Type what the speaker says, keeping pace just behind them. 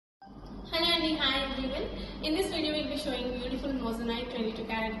Hello Andy, hi everyone. In this video we'll be showing beautiful moissanite 22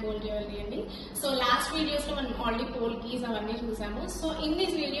 carat gold jewelry Andy. So last videos lo manam already pole keys avanni chusamu. So in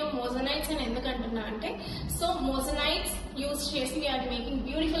this video moissanites and endukantunna ante so moissanites use chesi we are making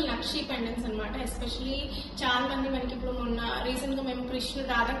beautiful Nakshi pendants anamata. Especially chaala mandi maniki ippudu monna recent ga mem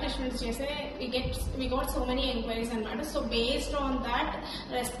Radha Krishnus chese we got so many inquiries anamata. So based on that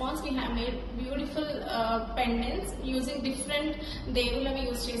response we have made beautiful pendants using different devulavi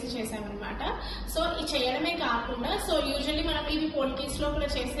use chesam anamata. So ee cheyadame kaakunda so usually manam ivi pole keys lo kuda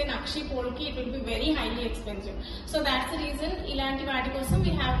chese Nakshi pole key it will be very highly expensive. So that's the reason ilanti vaati kosam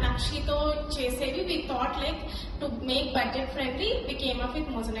we have Nakshi tho chesevi we thought like to make budget friendly we came up with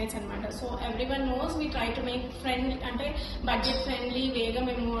moissanites anamata. So everyone knows we try to make friendly ante budget friendly vega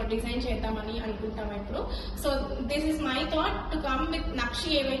memo design chedamani anukuntam ippudu. So this is my thought to come with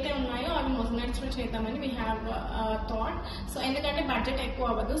Nakshi evaithe unnayo avi moissanites lo chedamani we have thought. So endukante budget ekku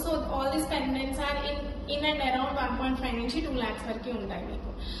avadu. So all these pendants are in and around 1.5 నుంచి 2 lakhs వరకు ఉంటాయి మీకు.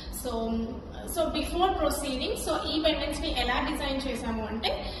 So before proceeding so ఈ pendants ని ఎలా design చేసాము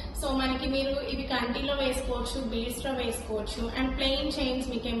అంటే so మనకి మీరు ఇవి కంటిలో వేసుకోవచ్చు, బీడ్స్ లో వేసుకోవచ్చు అండ్ ప్లెయిన్ చైన్స్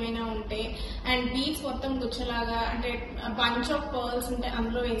మీకు ఏమైనా ఉంటే అండ్ బీడ్స్ మొత్తం గుచ్చలాగా అంటే బంచ్ ఆఫ్ పర్ల్స్ ఉంటే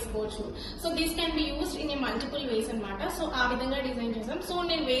అందులో వేసుకోవచ్చు. So this can be used in a multiple ways అనమాట. సో ఆ విధంగా డిజైన్ చేసాం. సో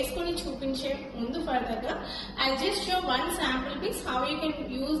నేను వేసుకుని చూపించే ముందు ఫర్దర్ గా I just show one sample piece how you can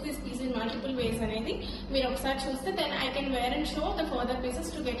use this piece in multiple ways అనేది మీరు ఒకసారి చూస్తే then I can wear and show the further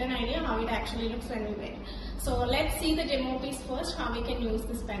pieces to get an idea how it actually looks when we wear. So let's see the demo piece first, how we can use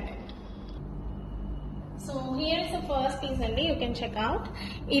this pendant. So here is the first piece andi, you can check out.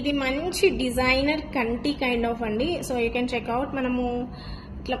 Idi manchi designer kanti kind of andi. So you can check out manamu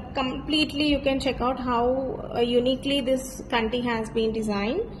completely you can check out how uniquely this kanti has been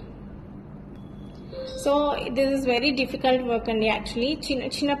designed. So this is very difficult work అండి. Actually చిన్న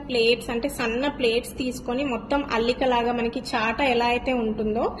చిన్న plates అంటే సన్న plates తీసుకొని మొత్తం అల్లికలాగా మనకి చాట ఎలా అయితే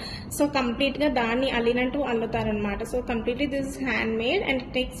ఉంటుందో సో కంప్లీట్ గా దాన్ని అల్లినట్టు అల్లుతారనమాట. So completely this is hand made and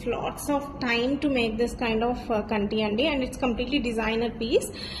it takes lots of time to make this kind of కంటి అండి. And it's completely designer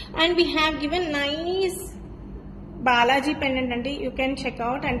piece and we have given nice Balaji pendant అండి. యూ కెన్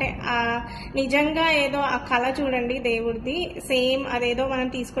చెక్అవుట్ అంటే నిజంగా ఏదో ఆ కళ చూడండి దేవుడిది సేమ్ అదేదో మనం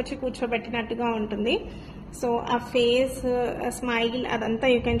తీసుకొచ్చి కూర్చోబెట్టినట్టుగా ఉంటుంది. సో ఆ ఫేస్ స్మైల్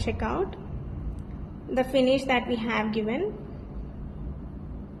అదంతా you can checkout the finish that we have given.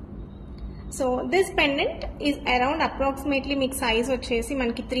 So this pendant is around approximately మీకు సైజ్ వచ్చేసి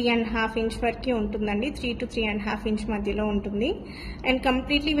మనకి 3.5 ఇంచ్ వరకు ఉంటుందండి. 3 to 3.5 ఇంచ్ మధ్యలో ఉంటుంది. And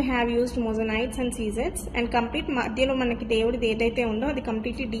completely we have used మోజనైట్స్ and సీజెట్స్ and complete మధ్యలో మనకి దేవుడిది ఏదైతే ఉందో అది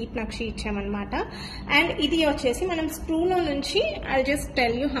కంప్లీట్లీ డీప్ నక్షి ఇచ్చామన్నమాట. అండ్ ఇది వచ్చేసి మనం స్క్రూలో నుంచి I just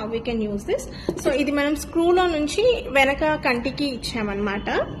tell you how we can use this. So ఇది మనం స్క్రూలో నుంచి వెనక కంటికి ఇచ్చామన్నమాట.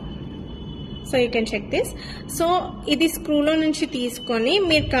 So you can check this. So ఇది స్క్రూలో నుంచి తీసుకొని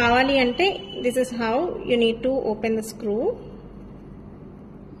మీరు కావాలి అంటే this is how you need to open the screw.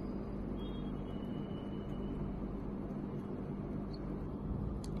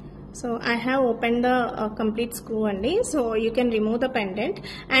 So I have open the complete screw అండి. So you can remove the pendant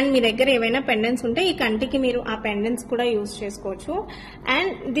and మీ దగ్గర ఏవైనా పెండెంట్స్ ఉంటే ఈ కంటికి మీరు ఆ పెండెంట్స్ కూడా యూజ్ చేసుకోవచ్చు.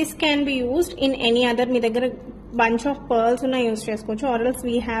 And this can be used in any other మీ దగ్గర bunch of pearls una use chesukochu or else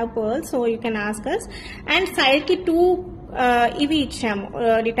we have pearls so you can ask us. And side ki two ivi ichamu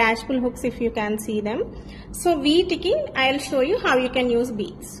detachable hooks if you can see them. So veetiki I'll show you how you can use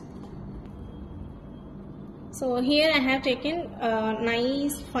beads. So here I have taken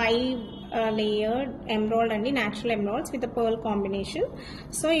nice 5 layered emerald and natural emeralds with the pearl combination.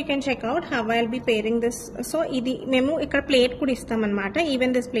 So you can check out how I'll be pairing this. So idi memu ikkada plate kuda istam anamata. Even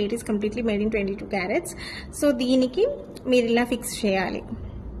this plate is completely made in 22 carats. So deeniki meer ila fix cheyali.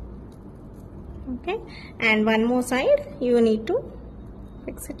 Okay, and one more side you need to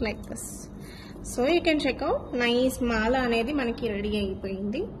fix it like this. So you can check out nice mala anedi manaki ready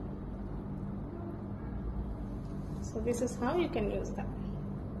ayipoyindi. So this is how you can use that.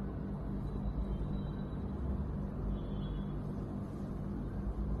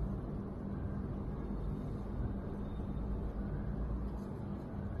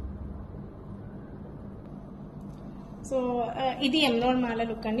 So ఇది emerald మాల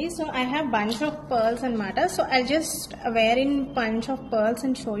look అండి. So I have bunch of pearls అనమాట. So I just wear in bunch of pearls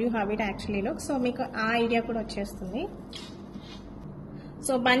and show you how it actually look. So మీకు ఆ idea కూడా వచ్చేస్తుంది.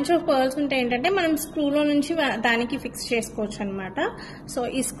 So bunch of pearls ఉంటే ఏంటంటే మనం స్క్రూలో నుంచి దానికి ఫిక్స్ చేసుకోవచ్చు అనమాట. సో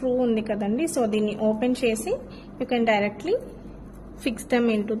ఈ స్క్రూ ఉంది కదండి. సో దీన్ని ఓపెన్ చేసి you can directly fix dum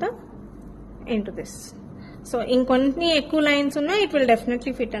into this. So ఇంకొన్ని ఎక్కువ లైన్స్ ఉన్నా ఇట్ విల్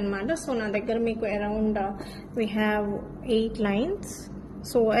డెఫినెట్లీ ఫిట్ అనమాట. సో నా దగ్గర మీకు around we have 8 lines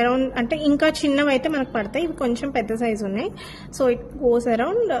so around అంటే ఇంకా చిన్నవి అయితే మనకు పడతాయి, ఇవి కొంచెం పెద్ద సైజు ఉన్నాయి. So it goes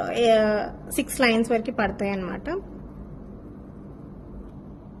around 6 lines వరకు పడతాయి అన్నమాట.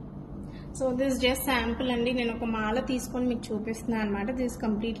 సో దిస్ జస్ట్ శాంపుల్ అండి, నేను ఒక మాల తీసుకొని మీకు చూపిస్తున్నాను అనమాట. దిస్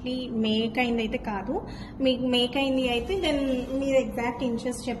కంప్లీట్లీ మేక్ అయింది అయితే కాదు, మీకు మేక్ అయింది అయితే దెన్ మీరు ఎగ్జాక్ట్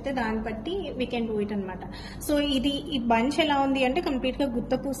ఇంచెస్ చెప్తే దాన్ని బట్టి వీ కెన్ డూ ఇట్ అనమాట. సో ఈ బంచ్ ఎలా ఉంది అంటే కంప్లీట్గా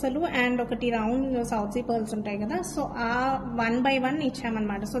గుత్త పూసలు అండ్ ఒకటి రౌండ్ సౌత్ సీ పర్ల్స్ ఉంటాయి కదా, సో ఆ 1 by 1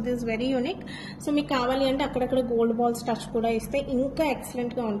 ఇచ్చామన్నమాట. So this very unique. So మీకు కావాలి అంటే అక్కడక్కడ గోల్డ్ బాల్స్ టచ్ కూడా ఇస్తే ఇంకా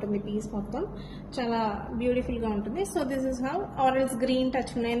ఎక్సలెంట్గా ఉంటుంది పీస్, మొత్తం చాలా బ్యూటిఫుల్గా ఉంటుంది. So this is how, orange green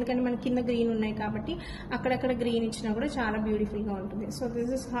touch ఉన్నాయి, ఎందుకంటే మన కింద గ్రీన్ ఉన్నాయి కాబట్టి అక్కడక్కడ గ్రీన్ ఇచ్చినా కూడా చాలా బ్యూటిఫుల్ గా ఉంటుంది. So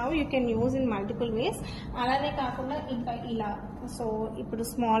this is how you can use in multiple ways. అలానే కాకుండా ఇంకా ఇలా, సో ఇప్పుడు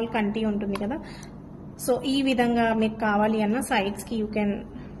స్మాల్ కంటి ఉంటుంది కదా, సో ఈ విధంగా మీకు కావాలి అన్న సైడ్స్ కి you can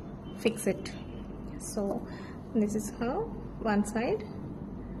fix it. So this is how one side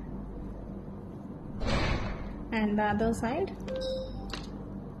and the other side.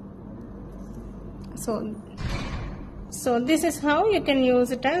 So this is how you can use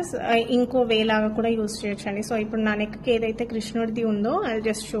it as ఇంకో వే లాగా కూడా యూజ్ చేయొచ్చండి. సో ఇప్పుడు నా నెక్కి ఏదైతే కృష్ణుడిది ఉందో I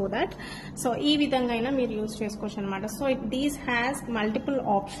just show that. So ఈ విధంగా అయినా మీరు యూజ్ చేసుకోవచ్చు అనమాట. So these has multiple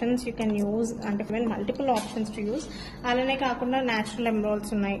options you can use, అంటే మల్టిపుల్ ఆప్షన్స్ టు యూజ్. అలానే కాకుండా న్యాచురల్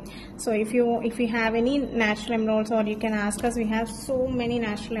ఎమరాల్డ్స్ ఉన్నాయి. So if you have any natural emeralds are you can ask us, we have so many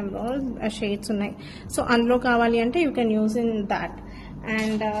natural emerald shades ఉన్నాయి. So అందులో కావాలి అంటే you can use in that.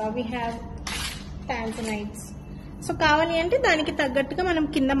 And we have tanzanites. So కావాలి అంటే దానికి తగ్గట్టుగా మనం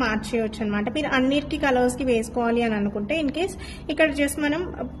కింద మార్చేయచ్చు అనమాట. మీరు అన్నిటికీ కలర్స్ కి వేసుకోవాలి అని అనుకుంటే ఇన్ కేస్ ఇక్కడ జస్ట్ మనం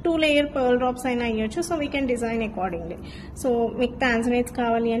 2 లేయర్ పర్ల్ డ్రాప్స్ అయినా అయ్యొచ్చు. So we can design accordingly. So మీకు టాంజనైట్స్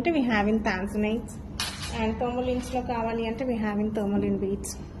కావాలి అంటే we have in tanzanites, and థర్మలిన్స్ లో కావాలి అంటే we have in థర్మలిన్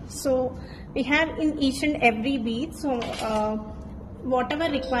beads. So we have in each and every bead. So whatever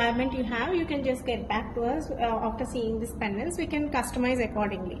requirement you have, you can just get back to us after seeing this pendants. We can customize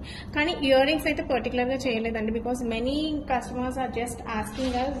accordingly. Kani earrings aithe particular ga cheyaledandi, because many customers are just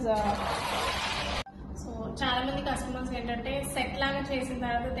asking us చాలా మంది customers ఏంటంటే set లాగా చేసిన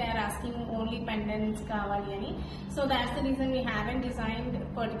తర్వాత they are asking only pendants కావాలి అని. So that's the reason we haven't design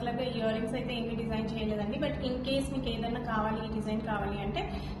particular గా ear rings అయితే ఏమీ డిజైన్ చేయలేదండి. బట్ ఇన్ కేస్ మీకు ఏదైనా కావాలి, ఈ డిజైన్ కావాలి అంటే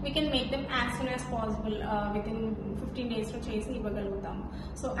we can make them as soon as possible, with in 15 days లో చేసి ఇవ్వగలుగుతాము.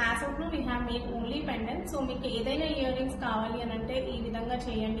 So as of no we have make only pendant. So మీకు ఏదైనా ఇయర్ రింగ్స్ కావాలి అని అంటే ఈ విధంగా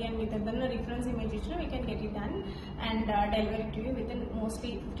చేయండి అని మీకు ఏదైనా రిఫరెన్స్ ఇమేజ్ ఇచ్చినా we can get it done and delivery to you with in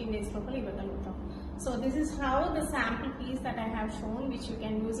mostly 15 days లోపల ఇవ్వగలుగుతాం. So this is how the sample piece that I have shown, which you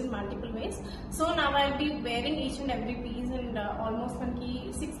can use in multiple ways. So now I'll be wearing each and every piece, and almost మనకి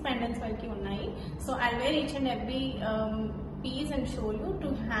 6 pendants వరకు ఉన్నాయి. So I'll wear each and every piece and show you to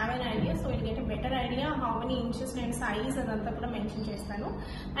have an idea, so you'll get a better idea how many inches and size అదంతా కూడా mention చేస్తాను.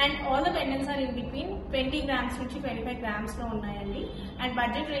 And all the pendants are in between 20 grams నుంచి 25 grams లో ఉన్నాయండి. And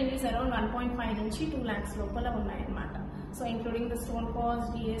budget range is around 1.5 నుంచి 2 lakhs లోపల ఉన్నాయన్నమాట. So including the stone cost,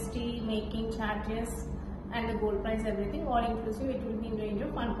 GST, making charges and the gold price, everything all inclusive, it will be in range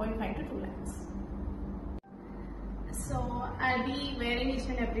of 1.5 to 2 lakhs. So I'll be wearing each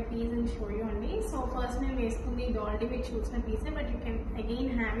and every piece and show you only. So first నేను వేసుకుంది ఇది already మీరు చూసిన పీసే, but you can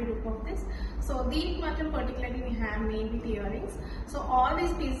again have a look of this. So దీనికి మాత్రం particularly we have made with ear rings. So all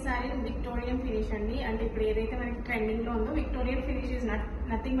these pieces are in Victorian finish అండి. అంటే ఇప్పుడు ఏదైతే మనకి ట్రెండింగ్ లో ఉందో Victorian finish his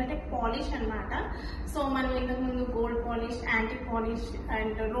nothing but A polish అనమాట. సో మనం ఇంతకు ముందు gold polish, antique polish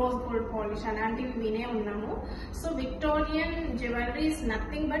and rose gold polish అలాంటివి వినే ఉన్నాము. So Victorian jewellery is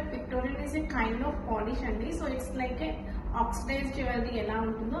nothing but Victorian is a kind of polish అండి. So it's like A oxidise jewellery ఎలా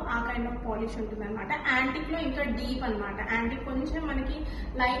ఉంటుందో ఆ కైండ్ ఆఫ్ పాలిష్ ఉంటుంది అనమాట. యాంటిక్ లో ఇంకా డీప్ అనమాట. యాంటిక్ కొంచెం మనకి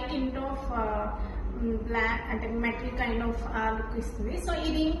లైట్ టింట్ ఆఫ్ బ్లాక్ అంటే మెటల్ కైండ్ ఆఫ్ లుక్ ఇస్తుంది. సో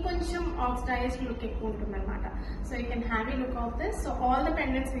ఇది ఇంకొంచెం ఆక్సిడైజ్డ్ లుక్ ఎక్కువ ఉంటుంది అనమాట. So you can have a look of this. So all the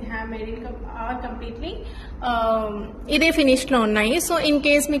pendants we have made in are completely ఇదే ఫినిష్ లో ఉన్నాయి. సో ఇన్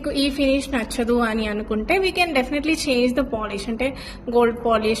కేస్ మీకు ఈ ఫినిష్ నచ్చదు అని అనుకుంటే we can definitely change the polish, అంటే gold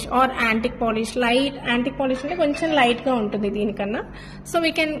polish are antique polish. Light antique polish అంటే కొంచెం లైట్ గా ఉంటుంది దీనికన్నా. So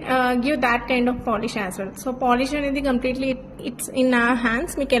we can give that kind of polish as well. So polish అనేది completely it's in our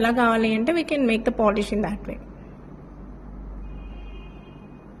hands. మీకు ఎలా కావాలి అంటే we can make the polish in that way.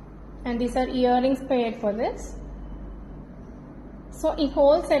 And these are earrings paired for this. So ఈ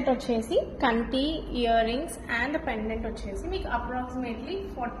whole set వచ్చేసి కంటి, ear rings and pendant వచ్చేసి మీకు అప్రాక్సిమేట్లీ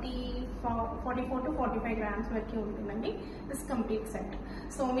 44 to 45 grams వరకు ఉంటుందండి దిస్ కంప్లీట్ సెట్.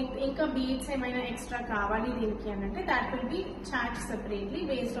 సో మీకు ఇంకా బీడ్స్ ఏమైనా ఎక్స్ట్రా కావాలి దీనికి అని అంటే that will be charge separately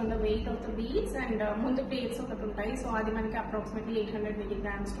based on the weight of the beads. And ముందు ప్లేట్స్ ఒకటి ఉంటాయి. సో అది మనకి అప్రాక్సిమేట్లీ 880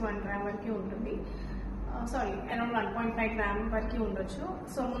 grams to 1 gram వరకు ఉంటుంది. సారీ అరౌండ్ 1.5 గ్రామ్ వరకు ఉండొచ్చు.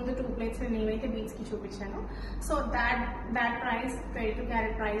 సో ముందు 2 ప్లేట్స్ నేనైతే బీడ్స్ కి చూపించాను. So that price 22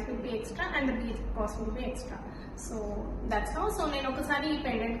 carat price will be extra and the bead cost will be extra. So that's how. So నేను ఒకసారి ఈ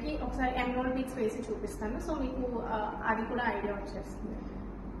పెండెంట్ కి ఒకసారి ఎమరాల్డ్ బీడ్స్ వేసి చూపిస్తాను. సో మీకు అది కూడా ఐడియా వచ్చేస్తుంది.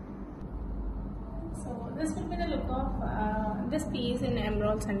 So this will be the look of this piece in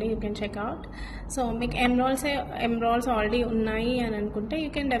emeralds and you can check out. So make emeralds already unnai and anukunte you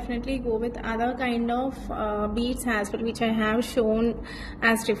can definitely go with other kind of beads as well, which I have shown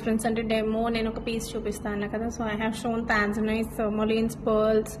as difference and demo nenu oka piece chupistanu kada. So I have shown tanzanite, Moline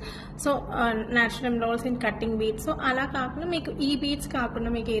pearls, so natural emeralds in cutting beads. So ala kaakunda meeku ee beads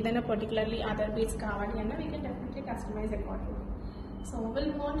kaakunda meeku edaina particularly other beads kavali anna we can definitely customize accordingly. So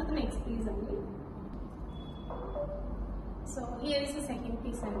we'll move on to the next piece only. So here is the second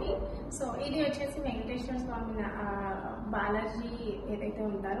piece అండి. So ఇది వచ్చేసి వెంకటేశ్వర స్వామి బాలాజీ ఏదైతే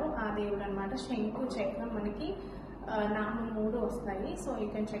ఉంటారో ఆ దేవుడు అనమాట. శంకు చక్రం మనకి నామం 3 వస్తాయి. So you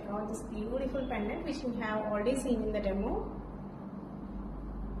can check out this beautiful pendant which you have already scene in the demo.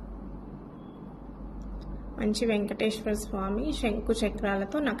 మంచి వెంకటేశ్వర స్వామి శంకు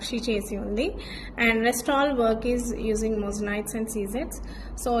చక్రాలతో నక్షి చేసి ఉంది. And rest all work is using మోజనైట్స్ and సీజెట్స్.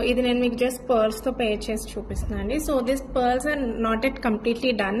 So ఇది నేను మీకు జస్ట్ పర్ల్స్ తో పేర్ చేసి చూపిస్తున్నాను అండి. So this pearls are not at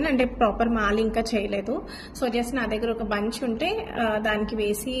completely done, అంటే ప్రాపర్ మాల్ ఇంకా చేయలేదు. సో జస్ట్ నా దగ్గర ఒక బంచ్ ఉంటే దానికి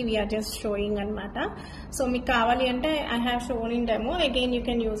వేసి వీఆర్ జస్ట్ షోయింగ్ అనమాట. సో మీకు కావాలి అంటే I have shown in demo. Again you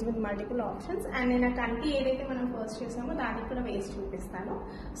can use with multiple options. And నేను ఆ కంటి ఏదైతే మనం ఫస్ట్ చేసామో దానికి కూడా వేసి చూపిస్తాను.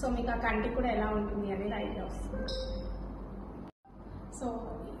 సో మీకు ఆ కంటి కూడా ఎలా ఉంటుంది అనేది ఐడియా వస్తుంది. So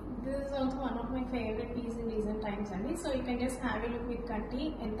this is also one of my favorite pieces in recent times అండి. So you can just have a look with kanti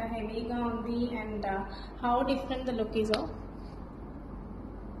ఎంత హెవీగా ఉంది and how different the look is of.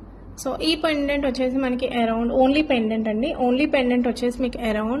 So ఈ పెండెంట్ వచ్చేసి మనకి around only pendant అండి. Only pendant వచ్చేసి మీకు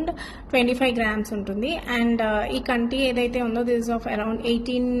అరౌండ్ 25 గ్రామ్స్ ఉంటుంది. అండ్ ఈ కంటి ఏదైతే ఉందో this of around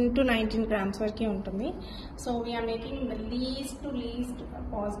 18 to 19 grams వరకే ఉంటుంది. So we are making the least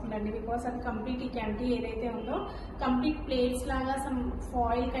possible అండి. బికాస్ అది కంప్లీట్ ఈ కంటి ఏదైతే ఉందో కంప్లీట్ ప్లేట్స్ లాగా సమ్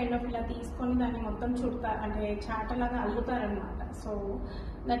ఫాయిల్ కైండ్ ఆఫ్ ఇలా తీసుకొని దాన్ని మొత్తం చుడతారు, అంటే చాటలాగా అల్లుతారనమాట. So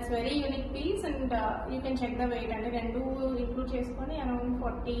that's very unique piece and you can check the weight. అంటే రెండు ఇంక్లూడ్ చేసుకొని అరౌండ్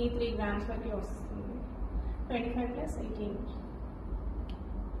 43 గ్రామ్స్ వరకు వస్తుంది. 25 plus 18,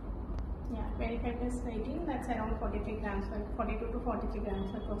 25 plus 18, that's around 43 grams, 42 to 43 grams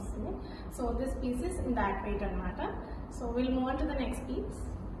వరకు వస్తుంది. So this piece is in that weight అనమాట. So we'll move on to the next piece.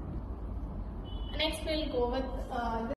 Next we'll go with